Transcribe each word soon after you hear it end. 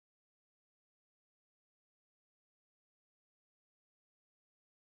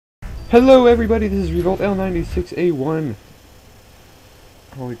Hello everybody, this is Revolt L96A1.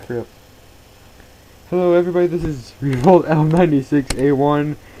 Holy crap. Hello everybody, this is Revolt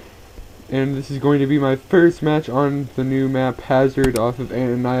L96A1. And this is going to be my first match on the new map Hazard off of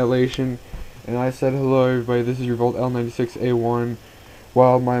Annihilation. And I said hello everybody, this is Revolt L96A1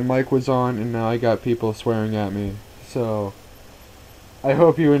 while my mic was on, and now I got people swearing at me. So, I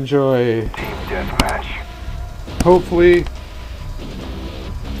hope you enjoy. Team deathmatch. Hopefully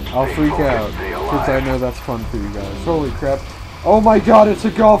I'll freak out, because I know that's fun for you guys. Holy crap. Oh my god, it's a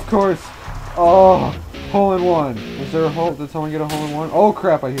golf course! Oh, hole in one. Is there a hole? Did someone get a hole in one? Oh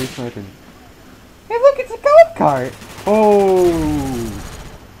crap, I hear sniping. Hey look, it's a golf cart! Oh!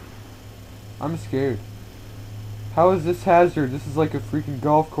 I'm scared. How is this hazard? This is like a freaking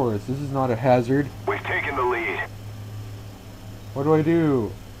golf course. This is not a hazard. We've taken the lead. What do I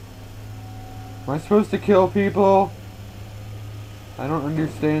do? Am I supposed to kill people? I don't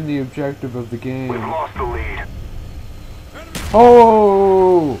understand the objective of the game. We've lost the lead.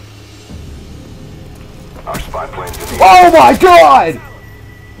 Oh! Our spy plane's in the Oh my god!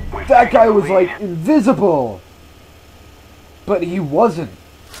 We've That taken guy the was lead. like invisible! But he wasn't.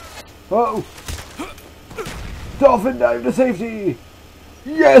 Oh! Dolphin dive to safety!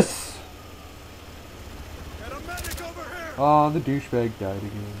 Yes! Oh, the douchebag died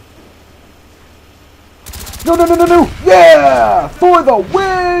again. No, no, no, no, no! Yeah! For the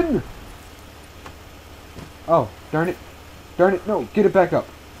win! Oh, darn it. Darn it, no, get it back up.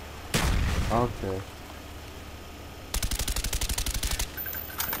 Okay.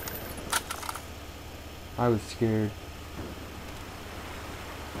 I was scared.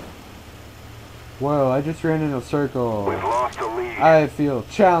 Whoa, I just ran in a circle. We've lost the lead. I feel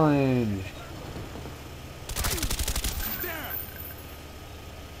challenged.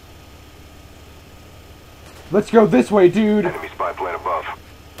 Let's go this way, dude. Enemy spy plane above.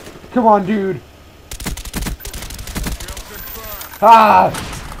 Come on, dude. Ah!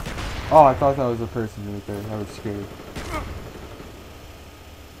 Oh, I thought that was a person right there. I was scared.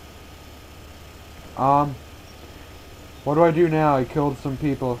 What do I do now? I killed some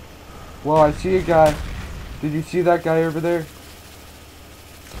people. Whoa, I see a guy. Did you see that guy over there?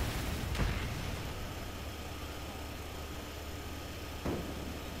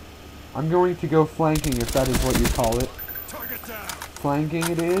 I'm going to go flanking, if that is what you call it. Flanking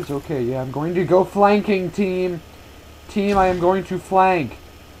it is? Okay, yeah, I'm going to go flanking, team. Team, I am going to flank.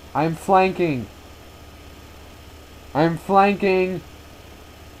 I'm flanking. I'm flanking.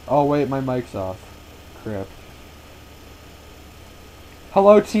 Oh, wait, my mic's off. Crap.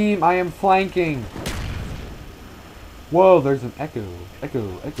 Hello, team, I am flanking. Whoa, there's an echo.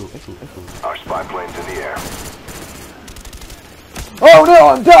 Echo, echo, echo, echo. Our spy plane's in the air. Oh no,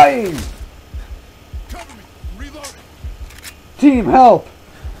 I'm dying! Cover me. Reloading. Team, help!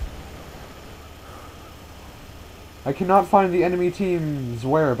 I cannot find the enemy team's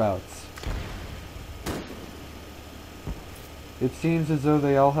whereabouts. It seems as though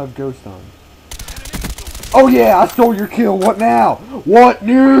they all have ghost on. Oh yeah, I stole your kill. What now? What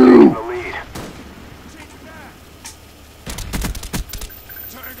new? The lead.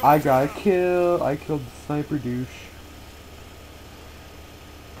 I got a kill. I killed the sniper douche.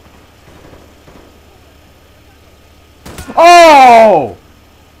 Oh!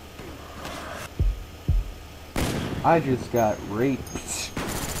 I just got raped.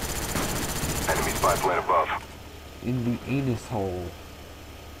 Enemy spy plane above. In the anus hole.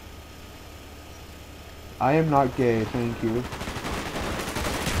 I am not gay, thank you.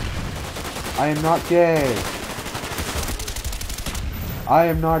 I am not gay. I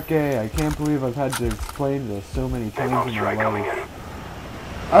am not gay. I can't believe I've had to explain this so many times Inbound in my strike coming life. in.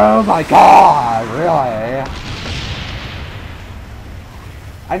 Oh my god, really?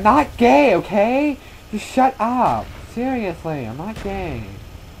 I'm not gay, okay? Just shut up. Seriously, I'm not gay.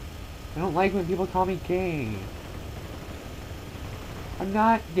 I don't like when people call me gay. I'm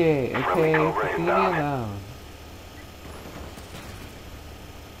not gay, okay? Just leave me alone.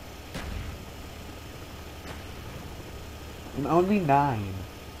 I'm only 9.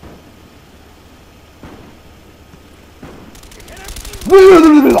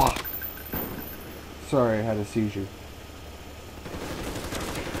 Sorry, I had a seizure.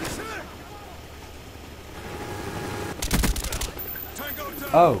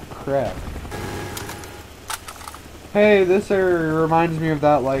 Oh, crap. Hey, this area reminds me of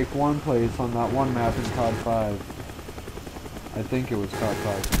that, like, one place on that one map in COD 5. I think it was COD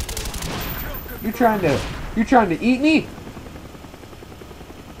 5. You trying to eat me?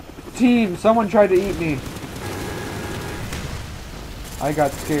 Team, someone tried to eat me. I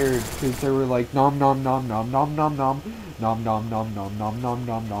got scared because they were like nom nom nom nom nom nom nom nom nom nom nom nom nom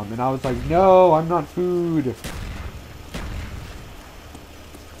nom nom, and I was like, no, I'm not food.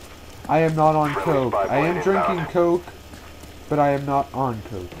 I am not on coke. I am drinking coke, but I am not on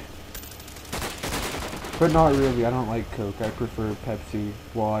coke. But not really. I don't like coke. I prefer Pepsi.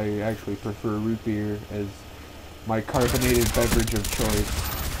 Well, I actually prefer root beer as my carbonated beverage of choice.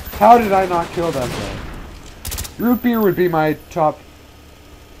 How did I not kill that guy? Root beer would be my top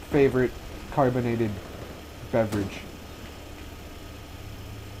favorite carbonated beverage.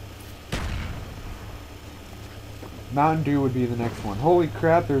 Mountain Dew would be the next one. Holy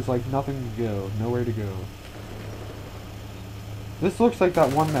crap, there's like nothing to go. Nowhere to go. This looks like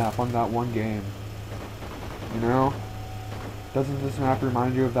that one map on that one game. You know? Doesn't this map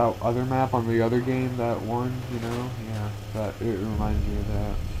remind you of that other map on the other game, that one, you know? Yeah, it reminds me of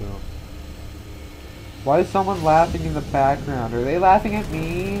that, so. Why is someone laughing in the background? Are they laughing at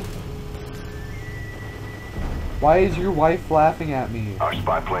me? Why is your wife laughing at me? Our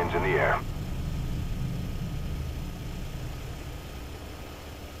spy plane's in the air.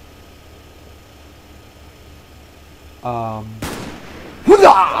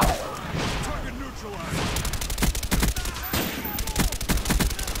 Target neutralized.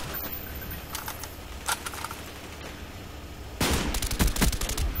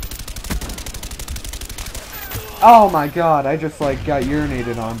 Oh my god, I just like got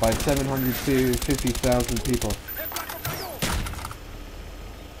urinated on by 750,000 people.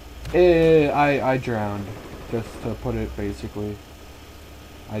 I drowned. Just to put it basically.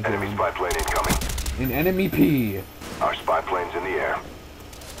 I drowned. Enemy spy plane incoming. An enemy P. Our spy plane's in the air.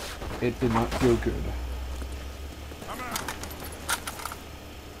 It did not feel good.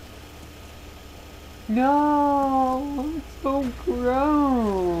 No, it's so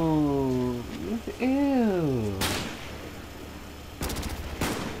gross. Ew.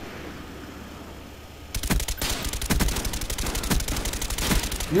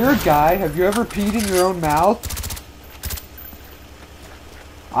 You're a guy. Have you ever peed in your own mouth?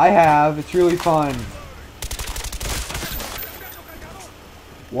 I have. It's really fun.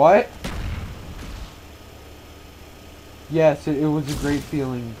 What? Yes, it was a great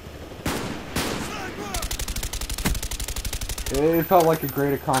feeling. It felt like a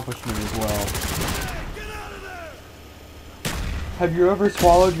great accomplishment as well. Have you ever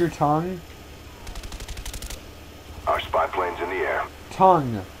swallowed your tongue? Our spy plane's in the air.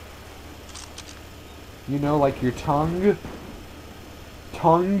 Tongue. You know, like your tongue?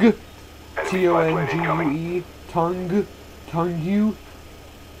 Tongue? T-O-N-G-U-E? Tongue? Tongue you?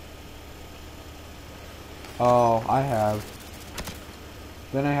 Oh, I have.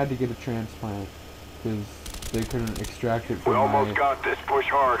 Then I had to get a transplant because they couldn't extract it from We almost my got this. Push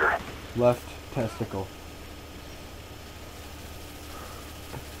harder. left testicle.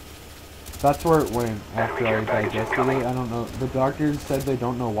 That's where it went after I digested it. I don't know. The doctors said they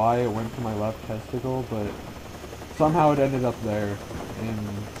don't know why it went to my left testicle, but somehow it ended up there. And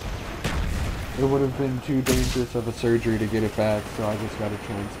it would have been too dangerous of a surgery to get it back, so I just got a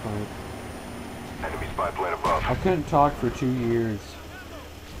transplant. Enemy spy plane above. I couldn't talk for 2 years.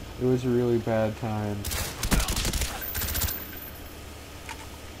 It was a really bad time.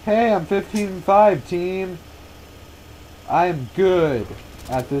 Hey, I'm 15-5, team. I'm good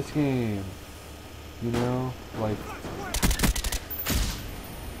at this game. You know? Like,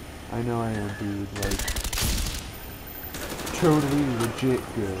 I know I am, dude. Like, totally legit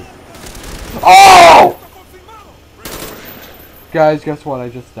good. Oh! Guys, guess what? I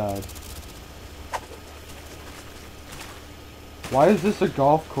just died. Why is this a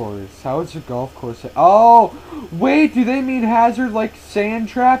golf course? How is a golf course? Oh! Wait, do they mean hazard like sand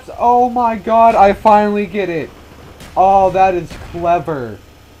traps? Oh my god, I finally get it. Oh, that is clever.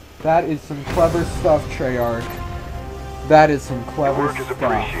 That is some clever stuff, Treyarch. That is some clever Your work is stuff.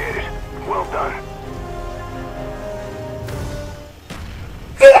 appreciated. Well done.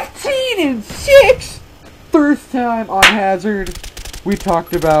 15-6! First time on Hazard, we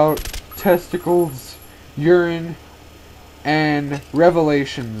talked about testicles, urine, and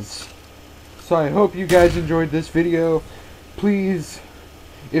revelations. So I hope you guys enjoyed this video. Please,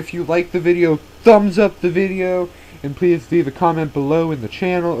 if you like the video, thumbs up the video, and please leave a comment below in the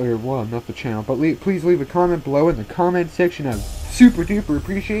channel, or well, not the channel, but please leave a comment below in the comment section. I super duper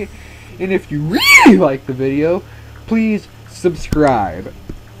appreciate. And if you really like the video, please subscribe.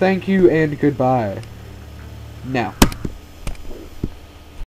 Thank you and goodbye. Now.